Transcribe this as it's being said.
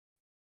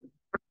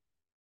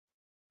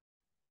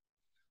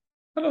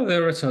Hello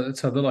there, it's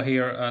Abdullah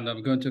here, and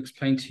I'm going to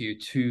explain to you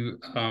two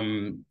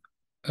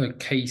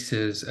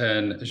cases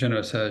in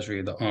general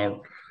surgery that are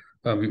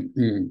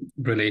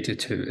related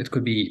to. It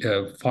could be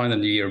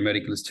final year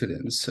medical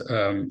students,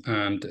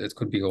 and it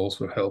could be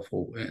also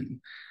helpful in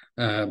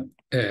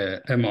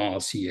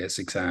MRCS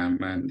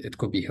exam, and it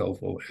could be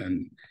helpful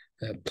in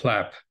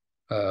PLAB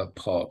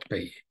Part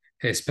B.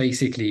 It's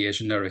basically a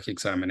generic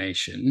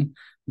examination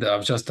that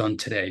I've just done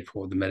today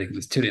for the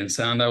medical students,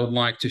 and I would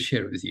like to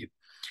share with you.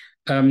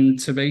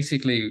 So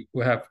basically,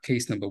 we have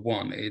case number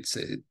one. It's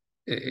a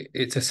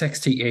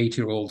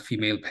 68-year-old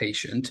female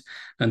patient,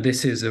 and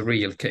this is a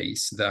real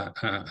case that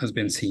has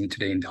been seen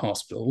today in the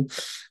hospital.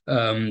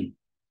 A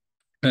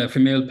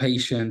female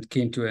patient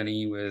came to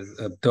any with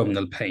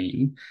abdominal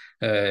pain.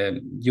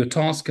 Your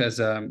task as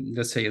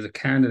let's say as a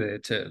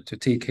candidate to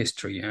take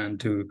history and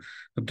do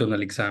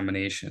abdominal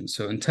examination.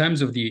 So in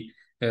terms of the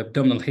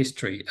abdominal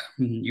history,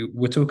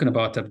 we're talking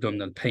about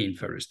abdominal pain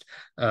first.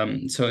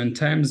 So in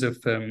terms of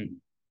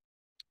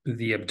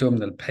the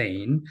abdominal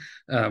pain.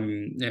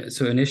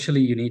 So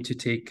initially you need to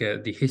take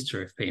the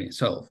history of pain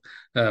itself.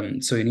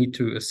 So you need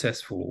to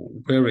assess for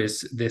where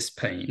is this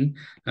pain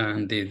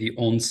and the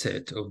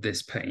onset of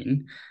this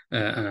pain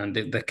and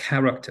the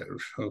character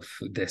of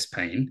this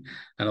pain,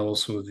 and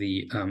also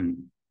the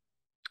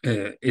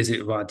is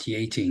it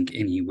radiating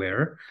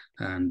anywhere,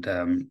 and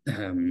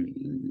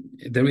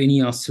there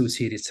any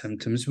associated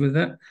symptoms with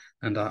it?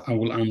 And I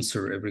will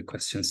answer every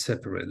question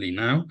separately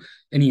now.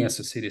 Any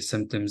associated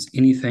symptoms,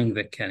 anything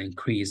that can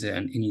increase it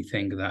and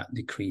anything that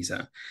decrease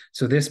it.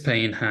 So this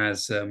pain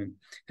has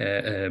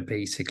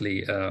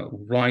basically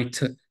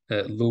right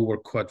lower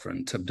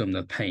quadrant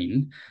abdominal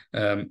pain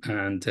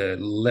and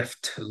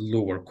left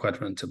lower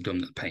quadrant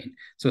abdominal pain.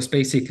 So it's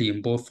basically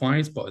in both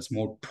sides, but it's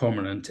more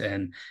prominent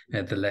in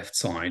the left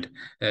side.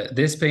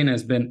 This pain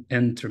has been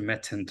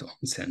intermittent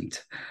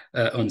onset.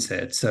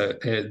 So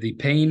the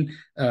pain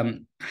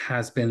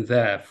has been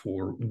there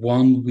for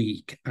 1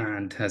 week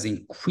and has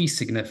increased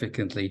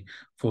significantly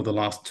for the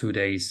last 2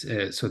 days.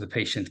 So the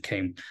patient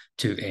came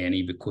to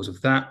A&E because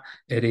of that.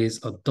 It is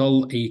a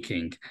dull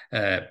aching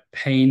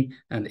pain,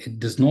 and it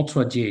does not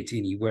radiate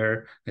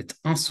anywhere. It's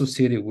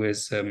associated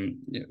with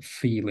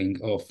feeling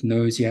of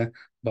nausea,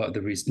 but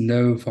there is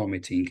no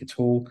vomiting at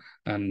all.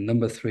 And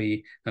number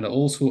three, and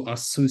also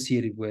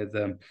associated with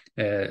a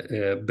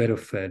bit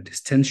of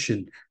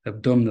distension,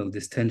 abdominal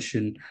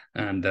distension,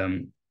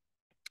 and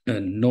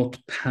not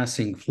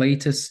passing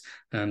flatus,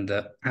 and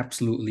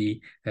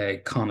absolutely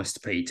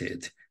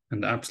constipated,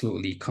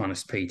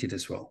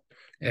 as well.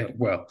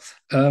 Well,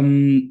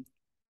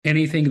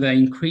 anything that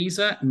increases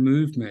that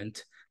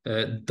movement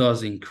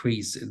does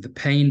increase the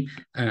pain,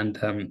 and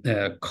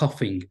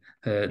coughing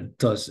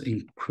does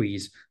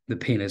increase the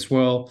pain as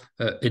well.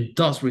 It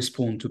does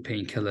respond to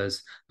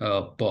painkillers,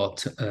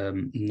 but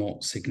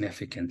not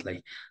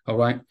significantly. All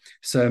right.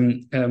 So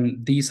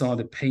these are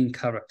the pain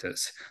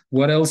characters.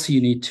 What else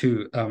you need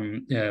to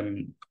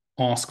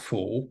ask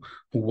for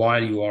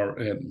while you are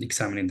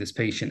examining this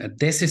patient? At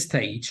this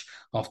stage,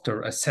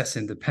 after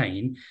assessing the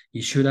pain,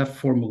 you should have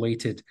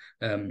formulated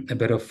a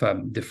bit of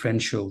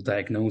differential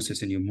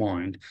diagnosis in your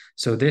mind.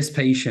 So this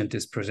patient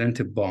is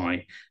presented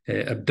by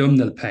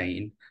abdominal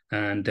pain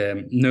and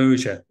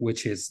nausea,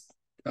 which is,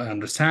 I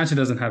understand she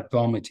doesn't have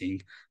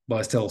vomiting,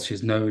 but still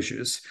she's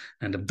nauseous,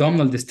 and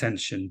abdominal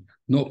distension,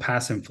 no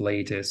passing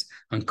flatus,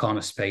 and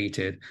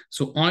constipated.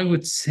 So I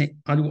would say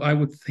I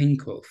would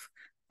think of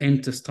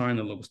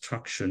intestinal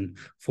obstruction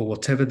for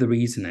whatever the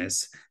reason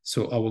is.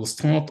 So I will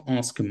start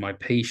asking my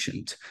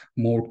patient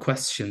more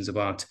questions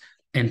about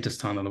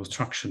intestinal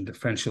obstruction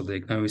differential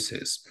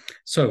diagnosis.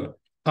 So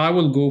I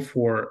will go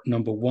for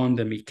number one,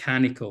 the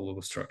mechanical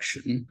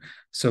obstruction.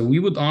 So we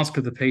would ask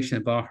the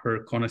patient about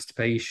her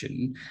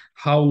constipation.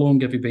 How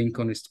long have you been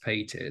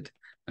constipated?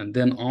 And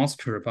then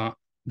ask her about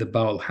the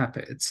bowel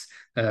habits,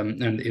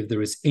 and if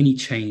there is any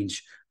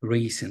change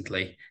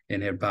recently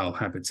in her bowel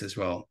habits as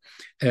well.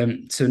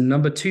 So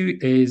number two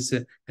is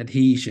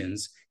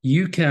adhesions.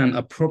 You can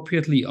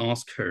appropriately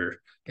ask her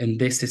in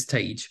this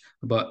stage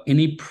about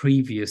any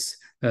previous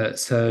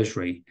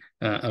surgery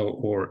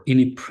or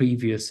any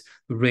previous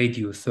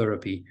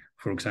radiotherapy,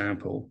 for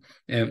example.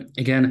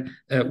 Again,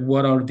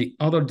 what are the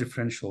other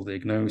differential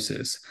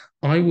diagnoses?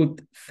 I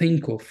would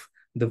think of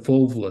the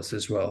volvulus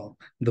as well.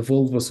 The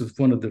volvulus is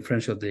one of the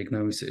differential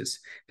diagnoses.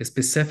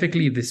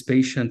 Specifically, this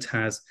patient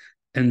has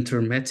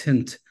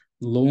intermittent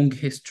long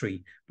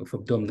history of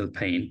abdominal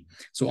pain.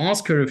 So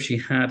ask her if she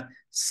had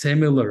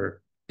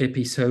similar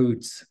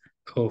episodes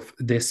of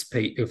this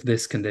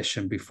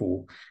condition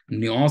before.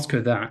 And you ask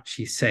her that,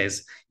 she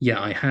says, yeah,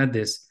 I had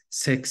this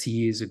 6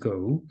 years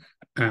ago,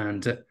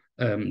 and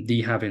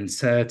they have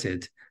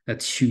inserted a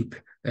tube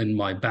in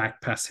my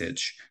back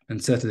passage, to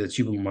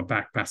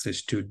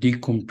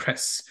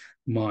decompress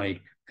my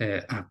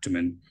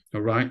abdomen.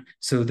 All right.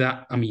 So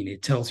that, I mean,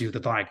 it tells you the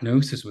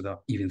diagnosis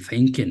without even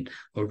thinking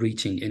or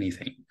reaching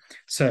anything.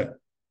 So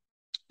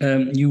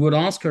you would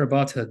ask her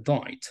about her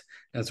diet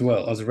as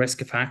well as a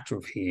risk factor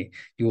of here.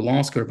 You will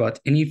ask her about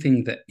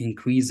anything that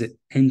increases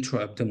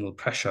intra-abdominal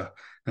pressure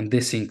and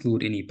this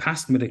include any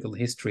past medical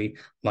history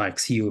like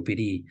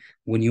COPD.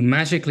 When you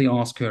magically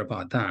ask her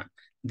about that,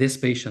 this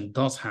patient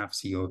does have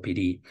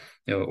COPD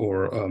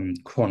or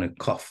chronic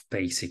cough,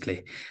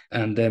 basically.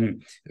 And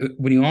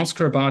when you ask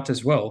her about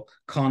as well,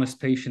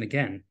 constipation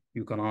again,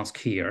 you can ask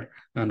here,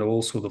 and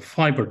also the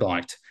fiber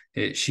diet.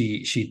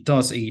 She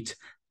does eat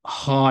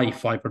high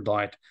fiber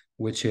diet,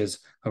 which is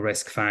a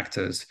risk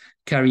factors.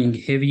 Carrying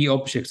heavy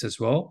objects as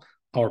well.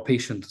 Our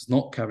patient does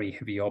not carry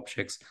heavy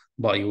objects,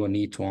 but you will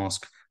need to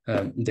ask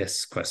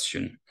this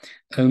question.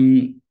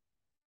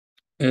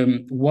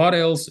 What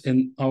else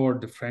in our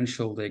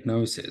differential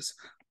diagnosis?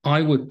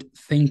 I would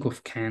think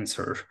of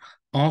cancer.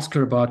 Ask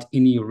her about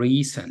any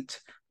recent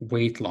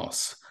weight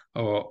loss.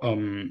 Or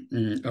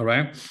all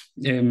right.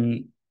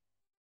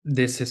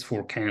 This is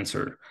for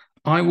cancer.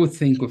 I would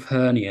think of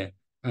hernia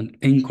and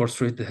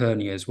incarcerated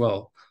hernia as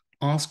well.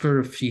 Ask her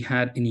if she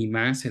had any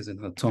masses in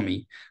her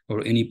tummy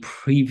or any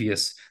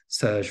previous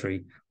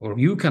surgery, or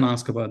you can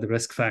ask about the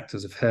risk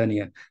factors of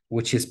hernia,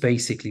 which is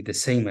basically the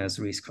same as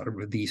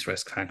these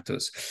risk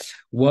factors.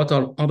 What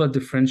are other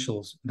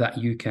differentials that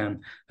you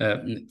can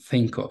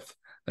think of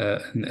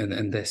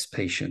in this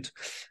patient?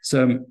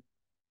 So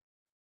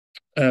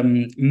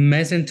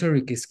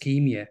mesenteric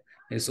ischemia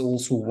is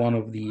also one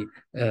of the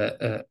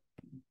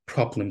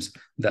problems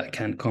that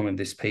can come in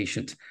this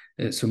patient.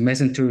 So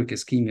mesenteric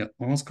ischemia,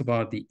 ask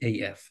about the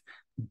AF.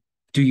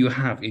 Do you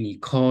have any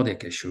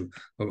cardiac issue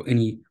or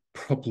any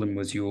problem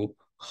with your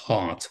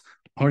heart?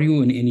 Are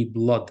you on any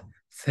blood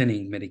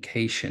thinning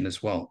medication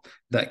as well?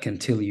 That can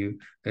tell you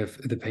if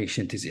the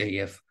patient is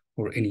AF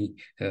or any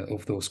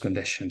of those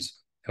conditions.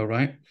 All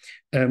right.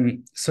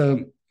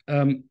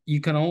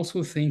 You can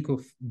also think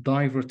of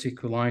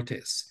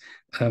diverticulitis,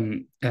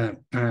 and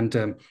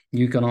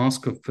you can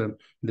ask if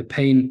the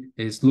pain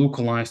is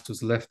localized to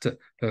the left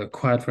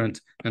quadrant,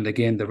 and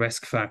again, the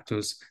risk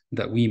factors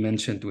that we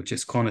mentioned, which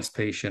is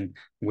constipation,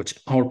 which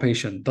our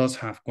patient does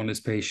have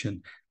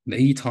constipation, they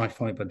eat high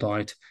fiber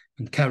diet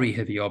and carry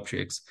heavy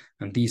objects,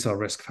 and these are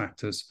risk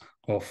factors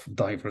of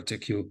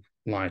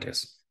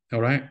diverticulitis. All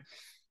right.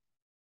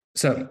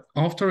 So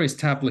after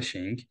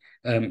establishing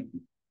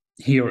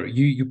here,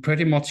 you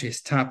pretty much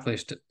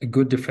established a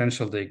good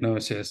differential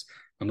diagnosis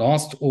and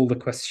asked all the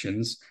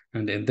questions.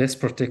 And in this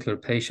particular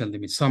patient,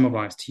 let me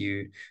summarize to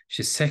you.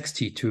 She's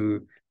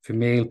 62,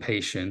 female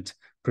patient,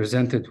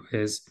 presented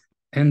with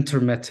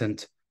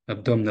intermittent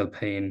abdominal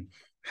pain,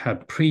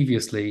 had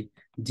previously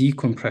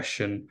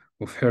decompression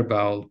of her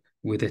bowel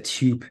with a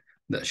tube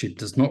that she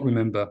does not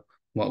remember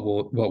what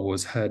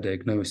was her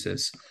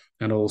diagnosis.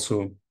 And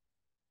also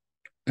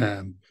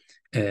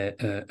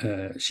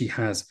she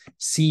has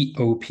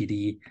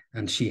COPD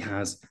and she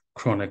has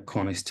chronic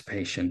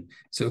constipation.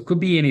 So it could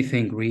be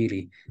anything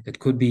really. It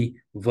could be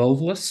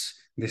volvulus.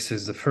 This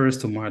is the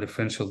first of my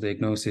differential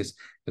diagnosis.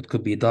 It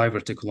could be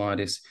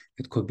diverticulitis.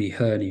 It could be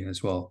hernia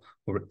as well,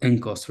 or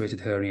incarcerated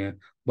hernia.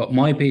 But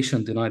my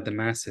patient denied the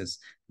masses.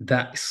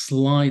 That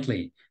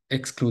slightly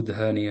exclude the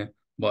hernia,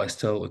 but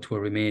still it will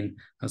remain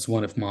as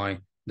one of my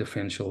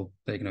differential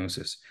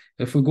diagnosis.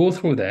 If we go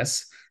through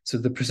this, so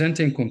the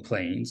presenting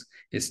complaints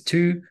is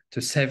 2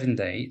 to 7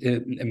 days,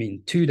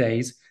 2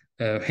 days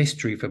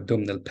history of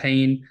abdominal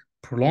pain,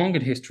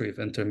 prolonged history of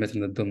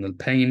intermittent abdominal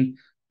pain,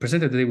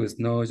 presented today with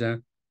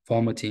nausea,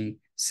 vomiting,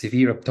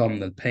 severe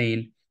abdominal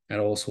pain, and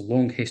also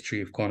long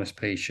history of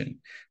constipation.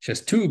 She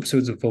has 2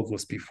 episodes of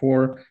volvulus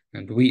before,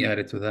 and we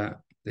added to that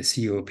the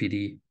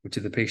COPD, which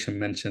the patient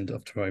mentioned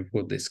after I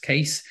wrote this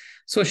case.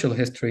 Social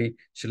history,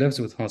 she lives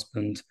with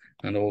husband,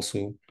 and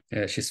also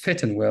she's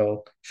fit and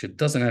well. She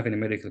doesn't have any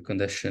medical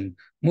condition,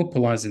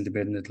 mobilized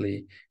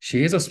independently.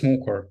 She is a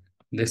smoker.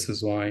 This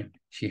is why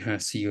she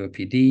has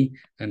COPD,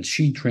 and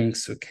she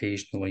drinks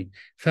occasionally.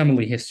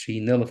 Family history,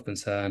 nil of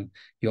concern.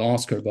 You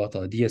ask her about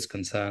ideas,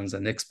 concerns,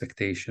 and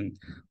expectation.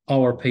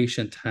 Our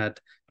patient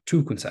had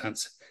 2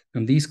 concerns,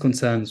 and these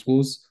concerns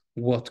was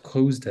what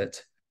caused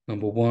it,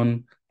 number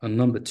 1, and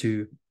number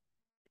 2,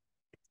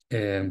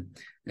 is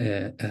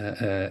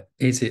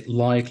it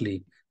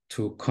likely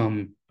to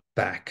come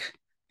back?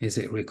 Is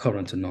it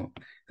recurrent or not?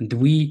 And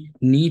we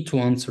need to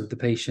answer the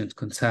patient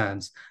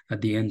concerns at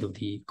the end of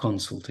the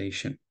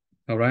consultation.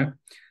 All right.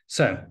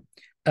 So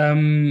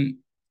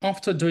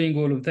after doing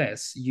all of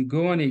this, you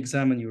go and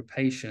examine your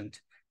patient,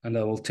 and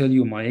I will tell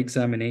you my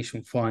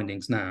examination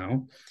findings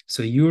now.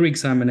 So your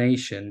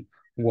examination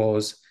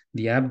was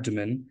the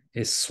abdomen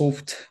is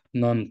soft,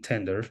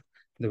 non-tender.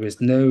 There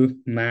is no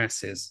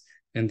masses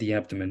in the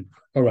abdomen.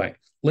 All right,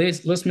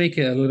 let's make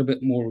it a little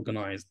bit more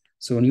organized.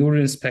 So in your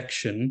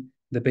inspection,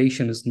 the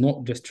patient is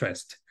not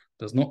distressed,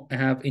 does not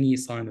have any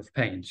sign of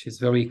pain. She's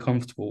very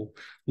comfortable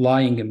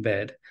lying in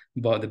bed,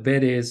 but the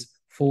bed is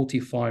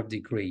 45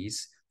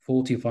 degrees.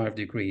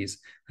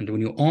 And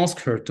when you ask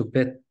her to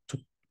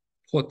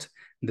put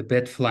the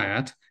bed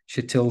flat,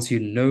 she tells you,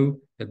 no,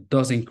 it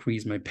does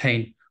increase my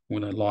pain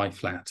when I lie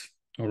flat.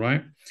 All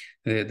right.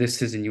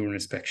 This is in urine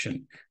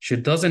inspection. She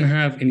doesn't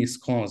have any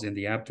scars in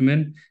the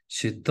abdomen.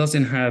 She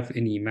doesn't have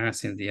any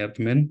mass in the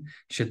abdomen.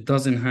 She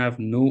doesn't have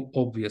no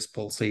obvious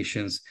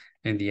pulsations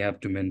in the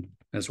abdomen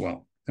as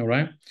well. all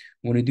right?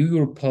 When you do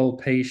your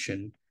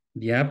palpation,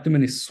 the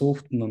abdomen is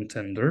soft and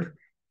non-tender,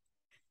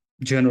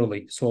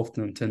 generally soft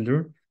and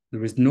tender.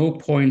 There is no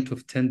point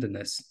of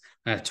tenderness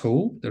at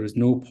all. There is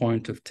no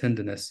point of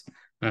tenderness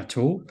at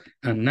all.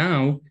 And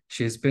now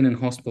she has been in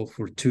hospital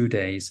for 2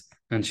 days,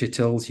 and she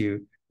tells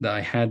you that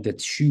I had the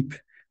tube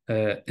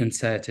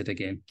inserted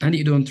again. And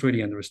you don't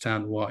really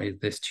understand why is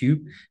this tube.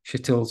 She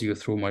tells you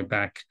through my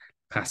back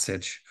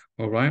passage,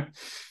 all right?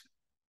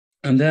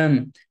 And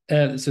then,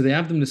 so the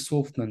abdomen is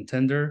soft and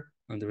tender,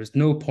 and there is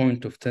no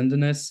point of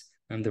tenderness,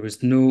 and there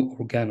is no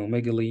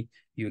organomegaly.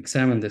 You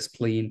examine the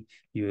spleen,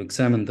 you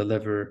examine the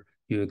liver,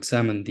 you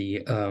examine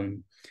the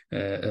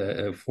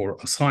for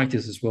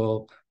ascites as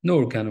well, no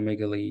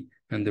organomegaly,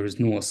 and there is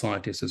no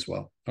ascites as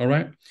well. All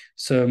right.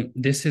 So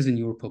this is in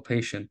your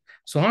palpation.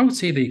 So I would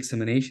say the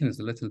examination is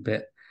a little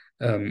bit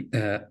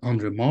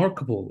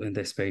unremarkable in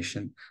this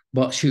patient,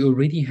 but she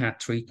already had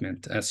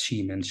treatment, as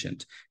she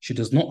mentioned. She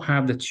does not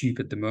have the tube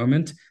at the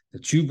moment. The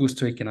tube was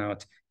taken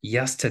out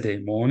yesterday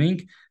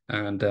morning,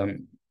 and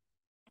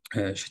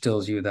she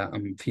tells you that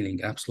I'm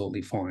feeling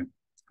absolutely fine.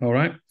 All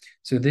right.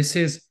 So this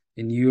is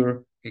in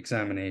your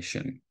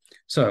examination.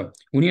 So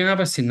when you have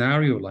a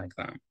scenario like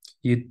that,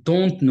 you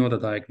don't know the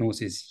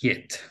diagnosis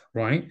yet,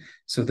 right?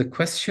 So the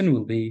question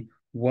will be,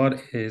 what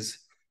is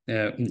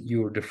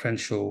your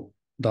differential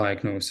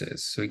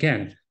diagnosis? So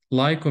again,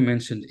 like I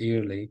mentioned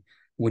earlier,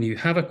 when you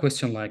have a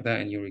question like that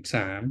in your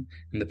exam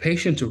and the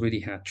patient already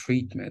had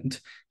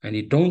treatment and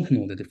you don't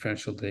know the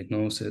differential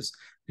diagnosis,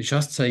 you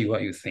just say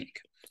what you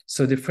think.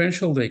 So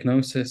differential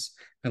diagnosis,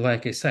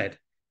 like I said,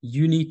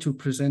 you need to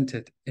present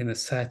it in a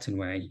certain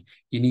way.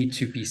 You need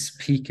to be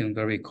speaking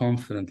very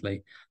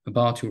confidently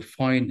about your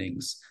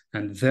findings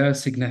and their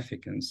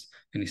significance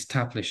in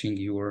establishing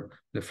your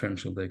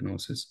differential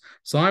diagnosis.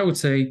 So I would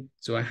say,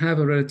 so I have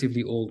a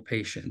relatively old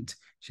patient.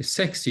 She's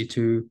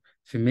 62,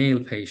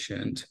 female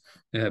patient,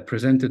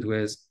 presented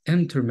with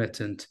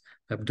intermittent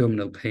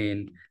abdominal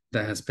pain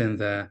that has been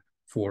there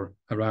for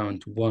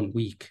around 1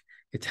 week.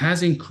 It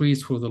has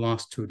increased for the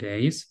last 2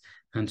 days,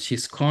 and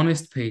she's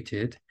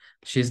constipated,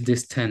 she's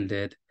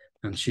distended,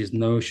 and she's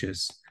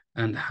nauseous,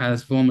 and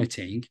has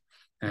vomiting,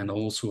 and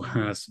also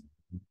has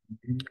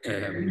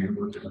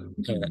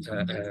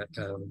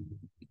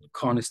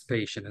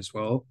constipation as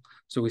well.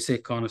 So we say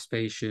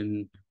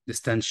constipation,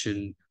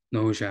 distension,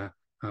 nausea,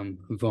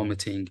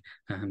 vomiting,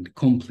 and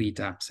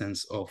complete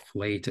absence of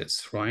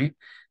flatus, right?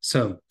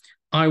 So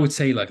I would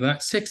say like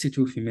that,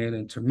 62 female,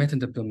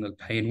 intermittent abdominal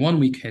pain, 1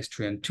 week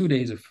history, and 2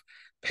 days of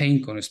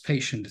pain,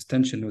 constipation,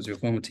 distension, nausea,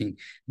 vomiting.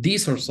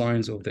 These are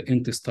signs of the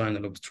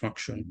intestinal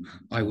obstruction.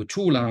 I would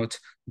rule out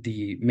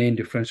the main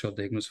differential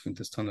diagnosis of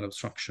intestinal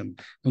obstruction.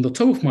 On the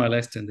top of my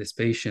list in this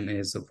patient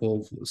is the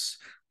volvulus,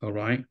 all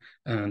right?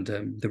 And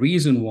the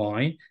reason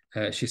why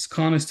she's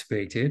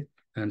constipated,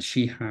 and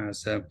she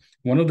has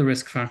one of the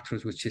risk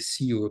factors, which is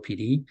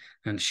COPD,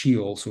 and she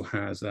also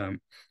has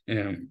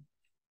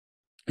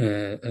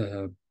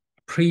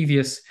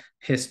previous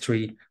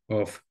history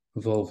of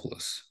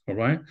volvulus, all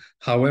right?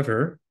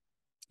 However,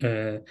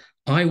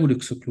 I would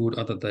exclude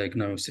other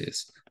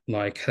diagnoses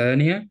like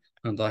hernia,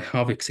 and I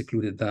have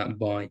excluded that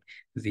by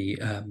the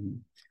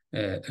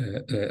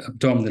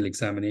abdominal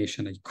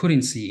examination. I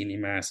couldn't see any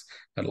mass.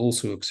 I'll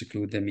also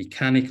exclude the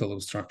mechanical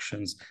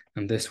obstructions,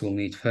 and this will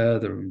need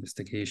further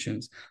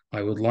investigations.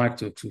 I would like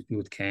to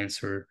exclude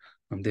cancer,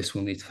 and this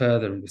will need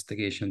further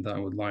investigation that I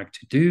would like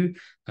to do.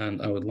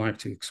 And I would like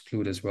to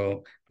exclude as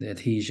well the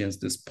adhesions,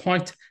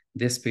 despite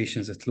this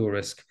patient's at low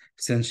risk,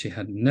 since she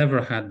had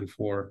never had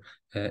before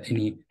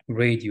any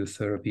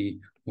radiotherapy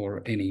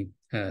or any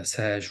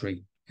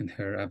surgery in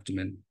her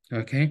abdomen.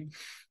 Okay.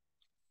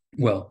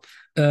 Well,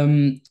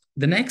 the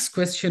next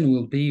question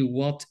will be,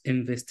 what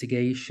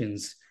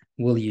investigations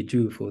will you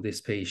do for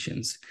these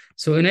patients?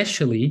 So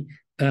initially,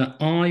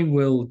 I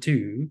will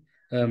do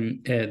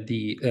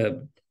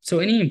so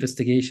any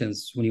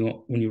investigations when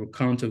you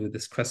encounter with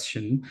this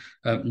question,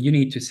 you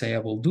need to say, I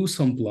will do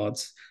some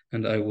bloods,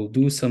 and I will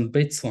do some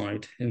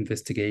bedside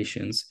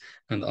investigations,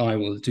 and I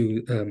will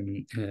do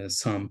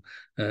some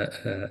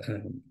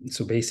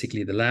so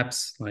basically the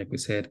labs, like we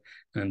said,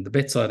 and the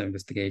bedside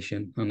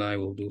investigation, and I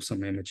will do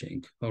some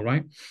imaging. All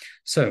right.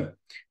 So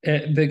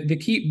the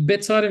key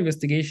bedside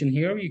investigation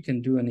here, you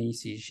can do an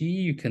ECG,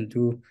 you can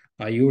do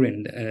a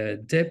urine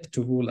dip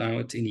to rule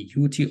out any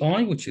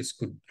UTI, which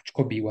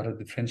could be one of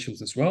the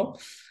differentials as well.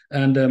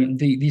 And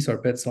these are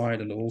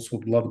bedside, and also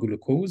blood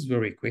glucose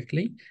very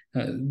quickly.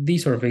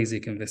 These are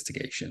basic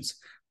investigations.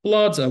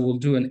 Bloods, I will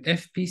do an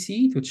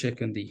FPC to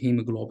check on the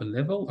hemoglobin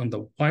level and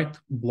the white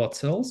blood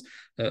cells,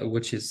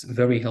 which is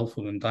very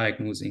helpful in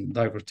diagnosing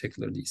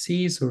diverticular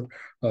disease or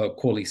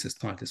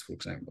cholecystitis, for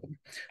example.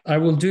 I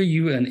will do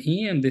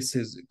UNE, and this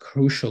is a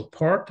crucial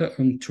part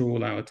to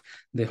rule out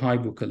the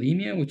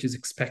hypokalemia, which is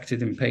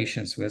expected in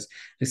patients with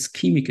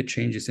ischemic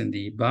changes in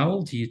the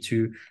bowel due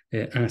to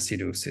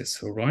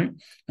acidosis, all right?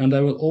 And I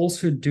will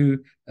also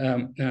do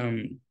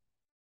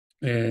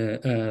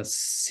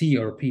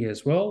CRP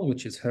as well,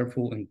 which is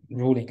helpful in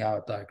ruling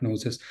out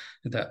diagnoses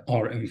that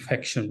are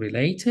infection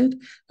related.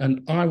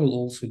 And I will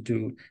also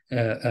do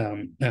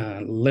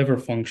liver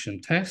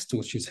function test,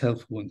 which is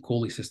helpful in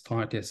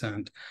cholecystitis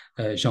and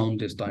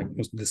jaundice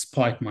diagnosis,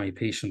 despite my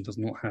patient does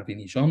not have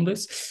any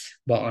jaundice,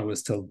 but I will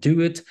still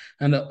do it.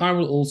 And I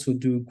will also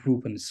do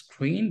group and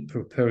screen,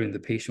 preparing the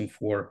patient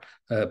for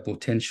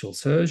potential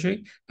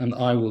surgery. And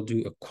I will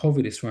do a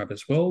COVID swab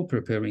as well,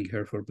 preparing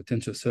her for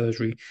potential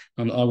surgery.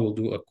 And I will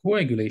do a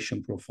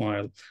coagulation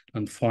profile.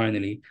 And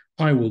finally,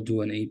 I will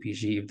do an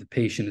APG if the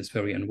patient is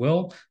very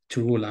unwell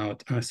to rule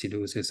out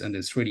acidosis. And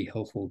it's really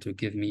helpful to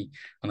give me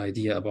an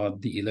idea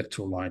about the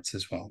electrolytes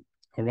as well.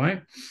 All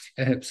right.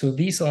 So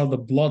these are the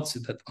bloods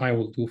that I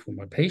will do for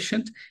my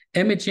patient.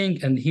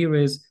 Imaging, and here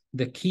is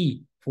the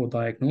key for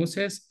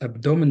diagnosis: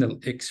 abdominal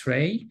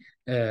X-ray,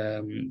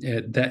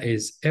 that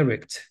is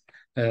erect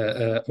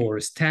or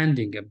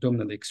standing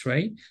abdominal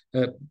X-ray,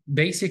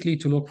 basically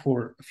to look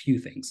for a few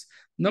things.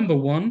 Number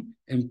one,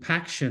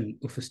 impaction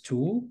of a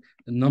stool.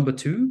 Number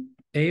two,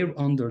 air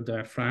under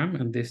diaphragm,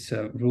 and this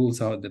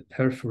rules out the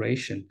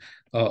perforation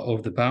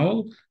of the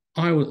bowel.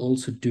 I will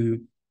also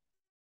do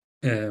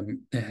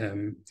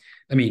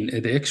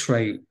the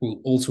X-ray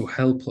will also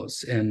help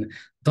us in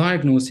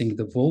diagnosing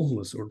the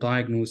volvulus or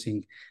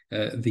diagnosing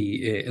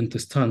the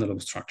intestinal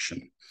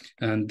obstruction.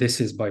 And this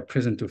is by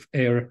presence of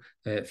air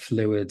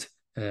fluid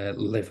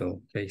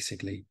level,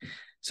 basically.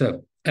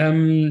 So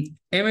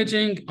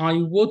imaging, I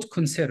would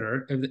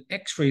consider, if the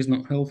X-ray is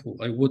not helpful,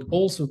 I would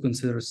also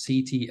consider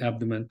CT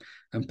abdomen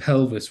and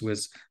pelvis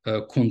with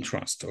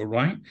contrast, all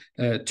right,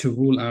 to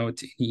rule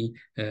out any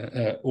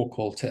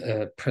occult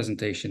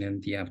presentation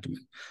in the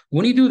abdomen.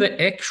 When you do the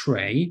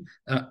X-ray,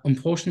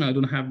 unfortunately, I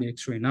don't have the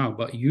X-ray now,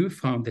 but you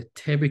found the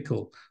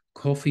typical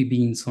coffee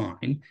bean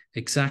sign,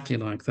 exactly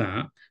like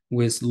that,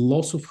 with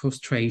loss of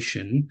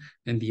frustration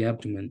in the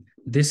abdomen.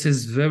 This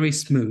is very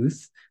smooth,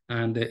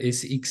 and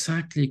it's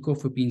exactly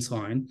coffee bean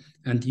sign.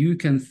 And you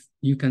can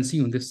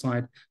see on this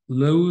side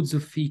loads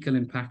of fecal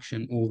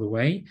impaction all the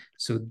way.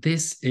 So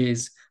this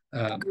is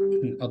a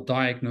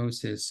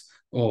diagnosis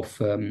of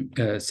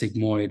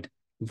sigmoid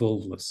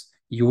volvulus.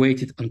 You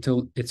wait it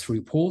until it's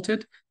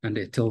reported, and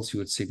it tells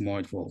you it's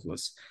sigmoid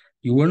volvulus.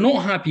 You were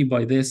not happy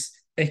by this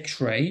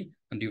X-ray,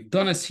 and you've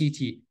done a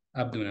CT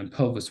abdomen and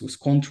pelvis with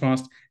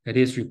contrast. It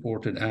is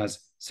reported as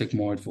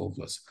sigmoid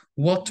volvulus.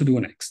 What to do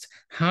next?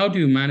 How do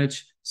you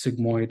manage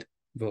sigmoid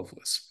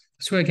volvulus?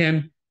 So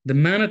again, the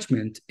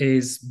management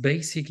is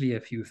basically a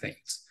few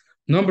things.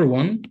 Number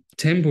one,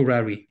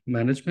 temporary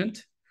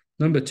management.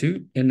 Number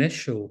two,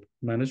 initial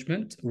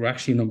management, or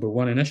actually number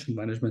one, initial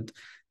management,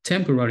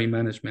 temporary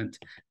management,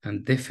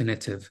 and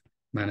definitive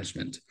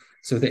management.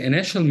 So the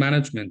initial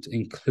management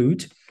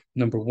include,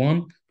 number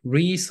one,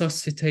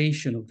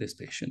 resuscitation of this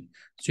patient.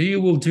 So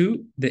you will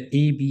do the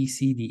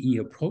ABCDE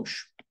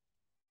approach,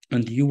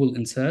 and you will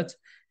insert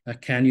a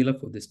cannula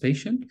for this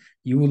patient.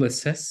 You will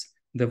assess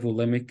the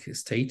volemic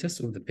status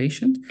of the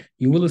patient.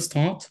 You will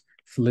start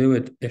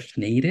fluid if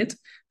needed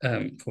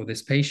for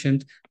this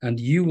patient, and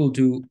you will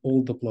do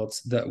all the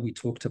bloods that we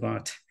talked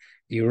about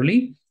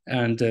early,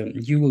 and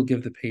you will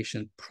give the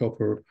patient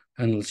proper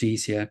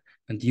analgesia,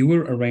 and you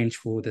will arrange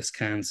for the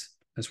scans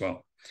as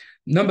well.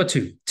 Number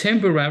two,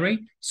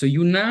 temporary. So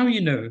you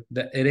know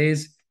that it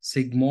is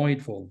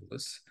sigmoid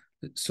volvulus.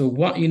 So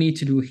what you need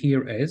to do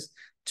here is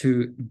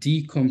to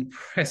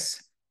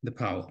decompress the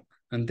bowel.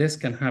 And this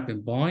can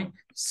happen by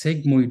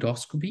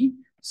sigmoidoscopy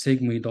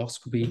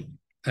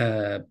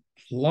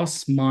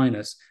plus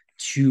minus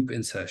tube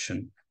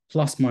insertion,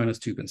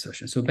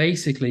 So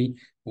basically,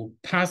 we'll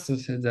pass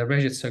the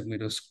rigid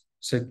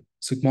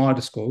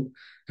sigmoidoscope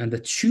and the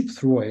tube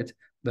through it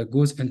that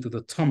goes into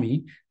the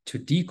tummy to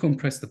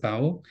decompress the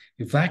bowel,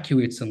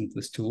 evacuate some of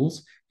the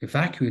stools,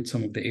 evacuate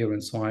some of the air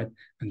inside,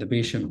 and the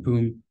patient,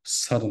 boom,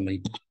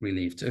 suddenly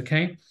relieved,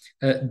 okay?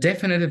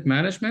 Definitive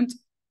management.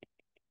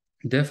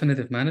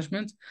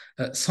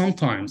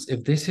 Sometimes,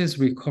 if this is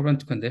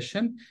recurrent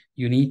condition,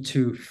 you need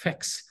to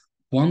fix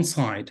one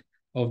side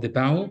of the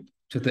bowel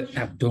to the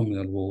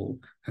abdominal wall.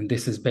 And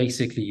this is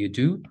basically, you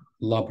do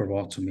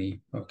laparotomy,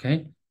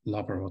 okay?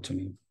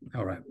 Laparotomy.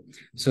 All right.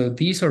 So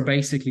these are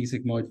basically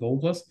sigmoid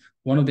volvulus,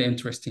 one of the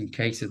interesting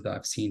cases that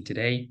I've seen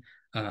today,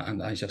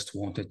 and I just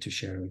wanted to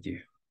share with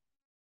you.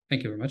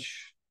 Thank you very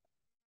much.